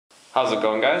How's it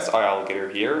going, guys?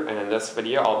 iAligator here, and in this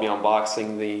video I'll be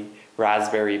unboxing the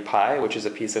Raspberry Pi, which is a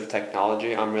piece of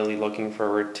technology I'm really looking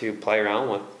forward to play around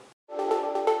with.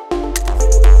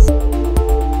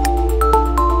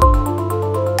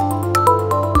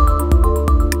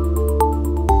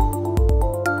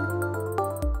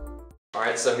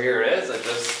 Alright, so here it is. It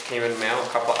just came in the mail a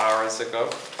couple hours ago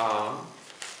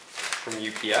from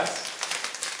UPS.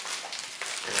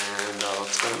 And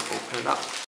let's go and open it up.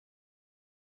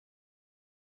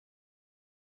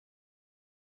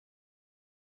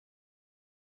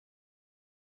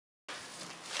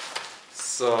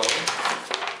 So,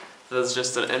 this is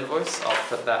just an invoice. I'll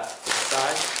put that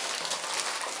aside.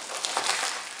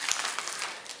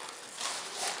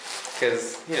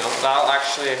 Because, you know, that'll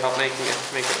actually help make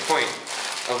a point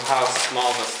of how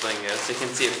small this thing is. You can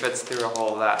see it fits through a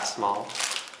hole that small.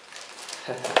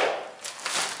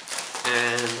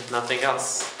 And nothing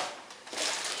else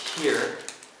here.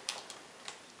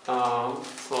 So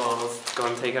let's go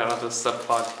and take it out of the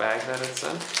Ziploc bag that it's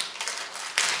in.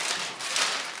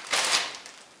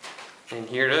 And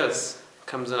here it is. It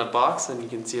comes in a box, and you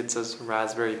can see it says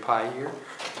Raspberry Pi here.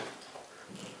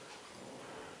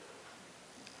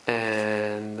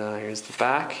 And here's the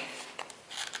back.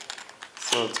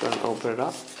 So let's go and open it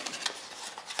up.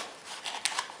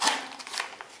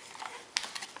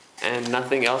 And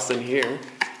nothing else in here,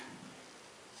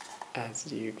 as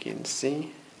you can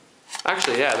see.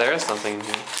 Actually, yeah, there is something in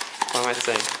here. What am I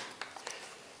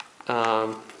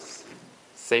saying?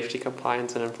 Safety,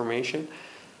 compliance, and information.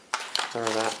 Throw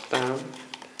that down.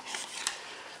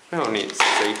 I don't need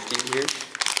safety here.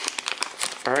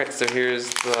 Alright, so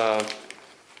here's the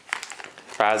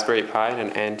Raspberry Pi in an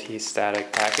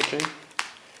anti-static packaging.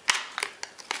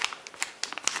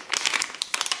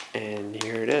 And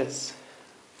here it is.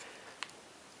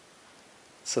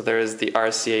 So there is the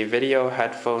RCA video,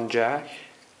 headphone jack,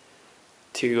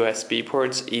 2 USB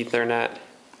ports, Ethernet,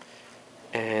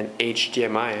 and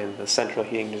HDMI, and the central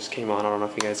heating just came on. I don't know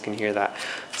if you guys can hear that.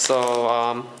 So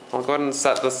I'll go ahead and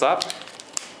set this up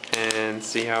and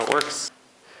see how it works.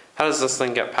 How does this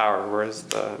thing get power? Where's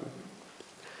the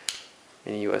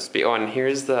mini USB? Oh, and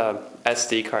here's the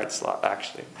SD card slot,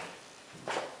 actually.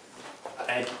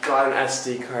 I got an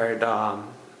SD card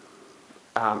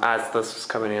as this was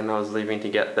coming in. I was leaving to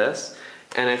get this.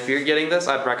 And if you're getting this,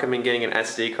 I'd recommend getting an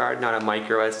SD card, not a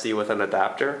micro SD with an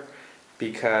adapter,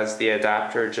 because the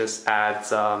adapter just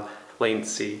adds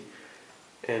latency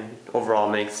and overall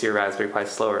makes your Raspberry Pi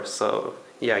slower. So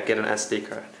yeah, get an SD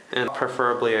card, and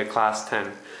preferably a class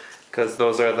 10, because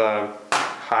those are the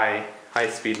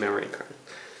high-speed memory cards.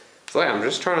 So yeah, I'm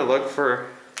just trying to look for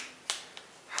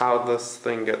how this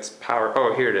thing gets power.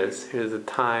 Oh, here it is. Here's a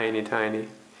tiny, I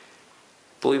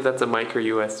believe that's a micro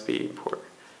USB port,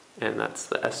 and that's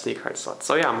the SD card slot.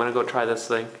 So yeah, I'm gonna go try this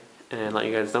thing and let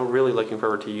you guys know. Really looking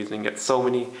forward to using it. So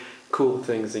many cool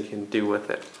things you can do with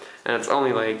it. And it's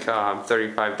only like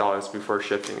 $35 before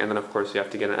shipping, and then of course you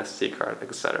have to get an SD card,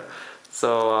 etc.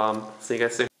 So see you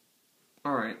guys soon.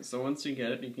 Alright, so once you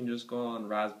get it, you can just go on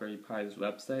Raspberry Pi's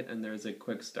website, and there's a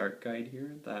quick start guide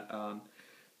here that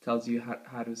tells you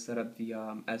how to set up the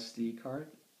SD card,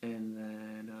 and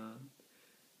then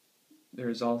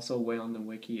there's also a way on the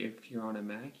wiki. If you're on a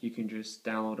Mac, you can just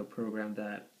download a program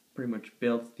that pretty much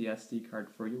builds the SD card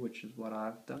for you, which is what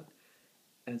I've done,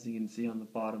 as you can see on the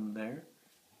bottom there.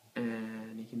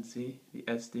 And you can see the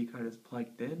SD card is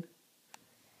plugged in,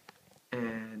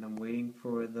 and I'm waiting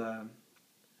for the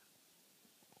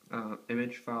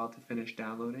image file to finish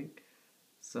downloading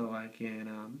so I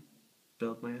can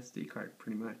build my SD card,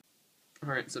 pretty much.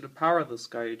 Alright, so to power this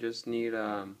guy, you just need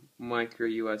a micro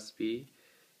USB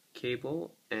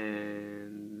cable,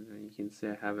 and you can see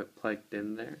I have it plugged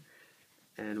in there.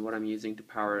 And what I'm using to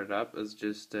power it up is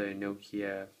just a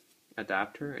Nokia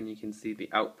adapter, and you can see the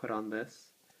output on this.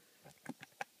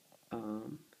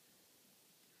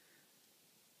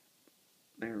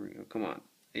 There we go, come on.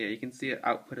 Yeah, you can see it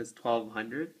output is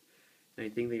 1200, and I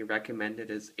think the recommended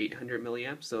is 800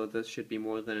 milliamps, so this should be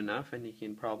more than enough, and you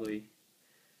can probably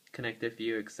connect a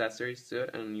few accessories to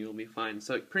it and you'll be fine.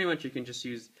 So pretty much you can just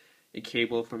use a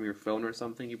cable from your phone or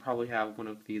something. You probably have one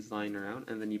of these lying around,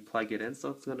 and then you plug it in.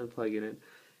 So it's going to plug it in,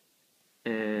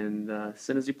 and as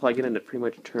soon as you plug it in, it pretty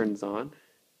much turns on.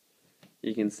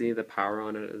 You can see the power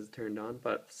on it is turned on,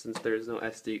 but since there's no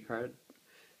SD card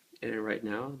in it right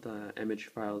now, the image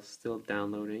file is still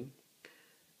downloading.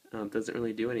 Doesn't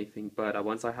really do anything, but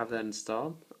once I have that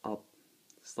installed, I'll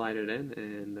slide it in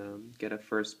and get a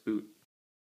first boot.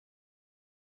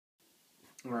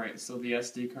 Alright, so the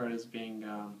SD card is being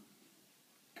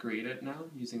created now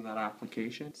using that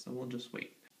application, so we'll just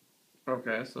wait.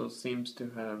 Okay, so it seems to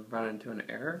have run into an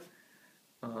error.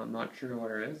 I'm not sure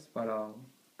what it is, but I'll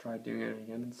try doing it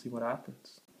again and see what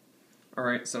happens.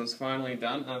 Alright, so it's finally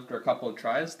done after a couple of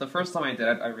tries. The first time I did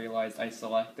it, I realized I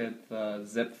selected the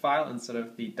zip file instead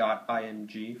of the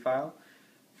 .img file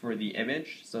for the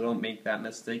image, so don't make that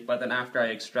mistake. But then after I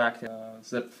extracted the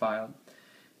zip file,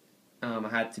 I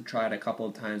had to try it a couple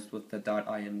of times with the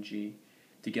 .img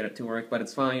to get it to work, but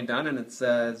it's finally done, and it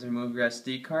says remove your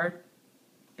SD card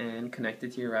and connect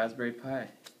it to your Raspberry Pi.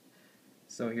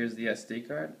 So here's the SD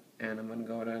card, and I'm going to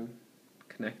go ahead and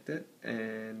connect it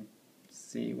and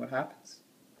see what happens.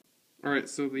 Alright,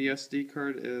 so the SD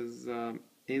card is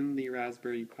in the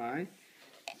Raspberry Pi.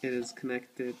 It is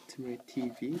connected to my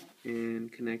TV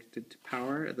and connected to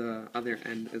power. The other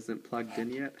end isn't plugged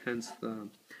in yet, hence the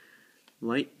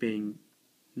light being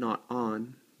not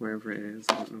on wherever it is.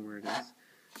 I don't know where it is.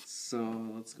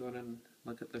 So let's go ahead and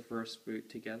look at the first boot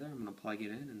together. I'm going to plug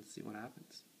it in and see what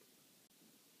happens.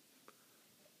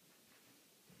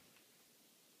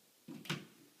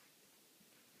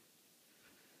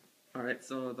 Alright,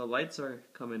 so the lights are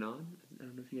coming on. I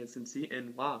don't know if you guys can see,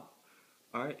 and wow.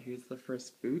 Alright, here's the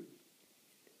first boot.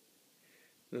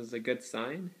 This is a good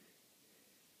sign.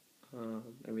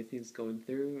 Everything's going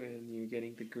through and you're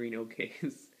getting the green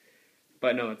OKs.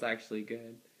 But no, it's actually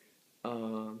good.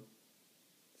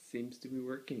 Seems to be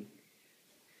working.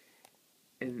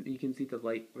 And you can see the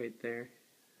light right there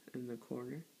in the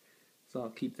corner. So I'll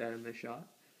keep that in the shot.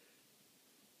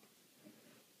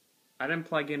 I didn't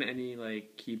plug in any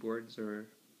like keyboards or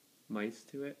mice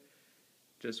to it.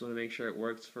 Just want to make sure it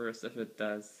works first. If it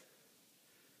does,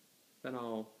 then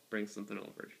I'll bring something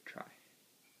over to try.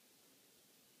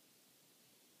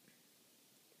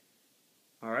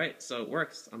 Alright, so it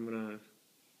works. I'm gonna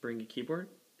bring a keyboard.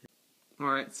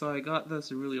 Alright, so I got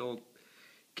this really old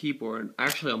keyboard. I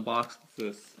actually unboxed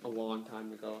this a long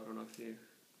time ago. I don't know if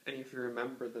any of you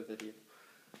remember the video.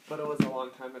 But it was a long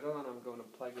time ago, and I'm going to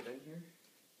plug it in here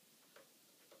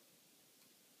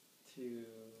to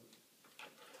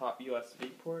top USB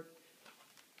port,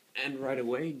 and right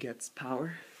away gets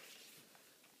power.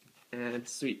 And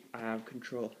sweet, I have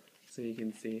control, so you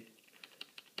can see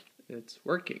it's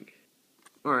working.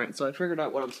 Alright, so I figured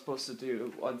out what I'm supposed to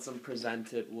do once I'm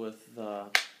presented with the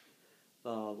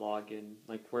login,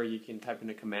 like where you can type in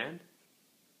a command.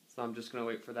 So I'm just going to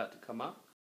wait for that to come up.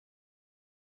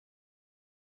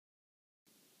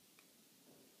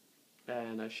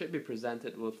 And I should be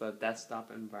presented with a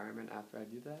desktop environment after I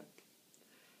do that.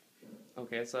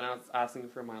 Okay, so now it's asking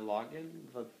for my login.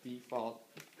 The default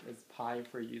is Pi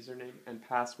for username, and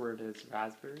password is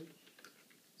Raspberry.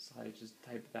 So I just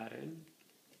type that in.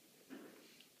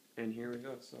 And here we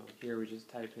go. So here we just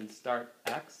type in start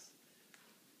X,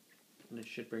 and it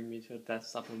should bring me to a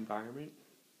desktop environment.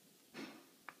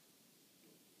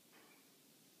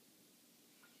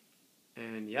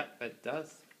 And yep, it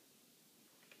does.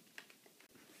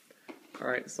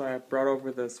 Alright, so I brought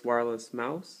over this wireless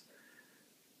mouse,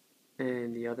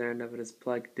 and the other end of it is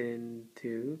plugged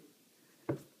into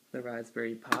the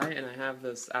Raspberry Pi, and I have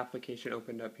this application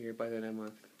opened up here by the name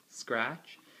of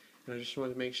Scratch, and I just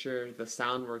wanted to make sure the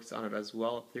sound works on it as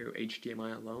well through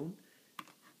HDMI alone,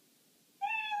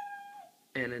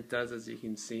 and it does, as you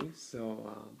can see.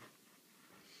 So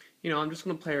I'm just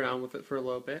going to play around with it for a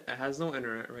little bit. It has no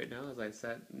internet right now, as I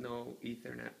said, no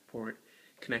Ethernet port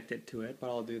connected to it, but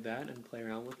I'll do that and play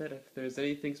around with it. If there's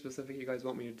anything specific you guys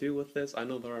want me to do with this, I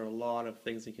know there are a lot of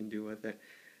things you can do with it.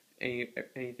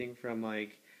 Anything from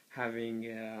like having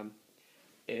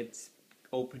it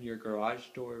open your garage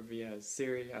door via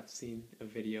Siri, I've seen a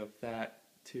video of that,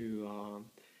 to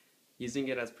using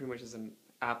it as pretty much as an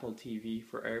Apple TV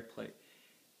for AirPlay.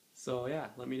 So yeah,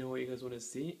 let me know what you guys want to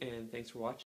see, and thanks for watching.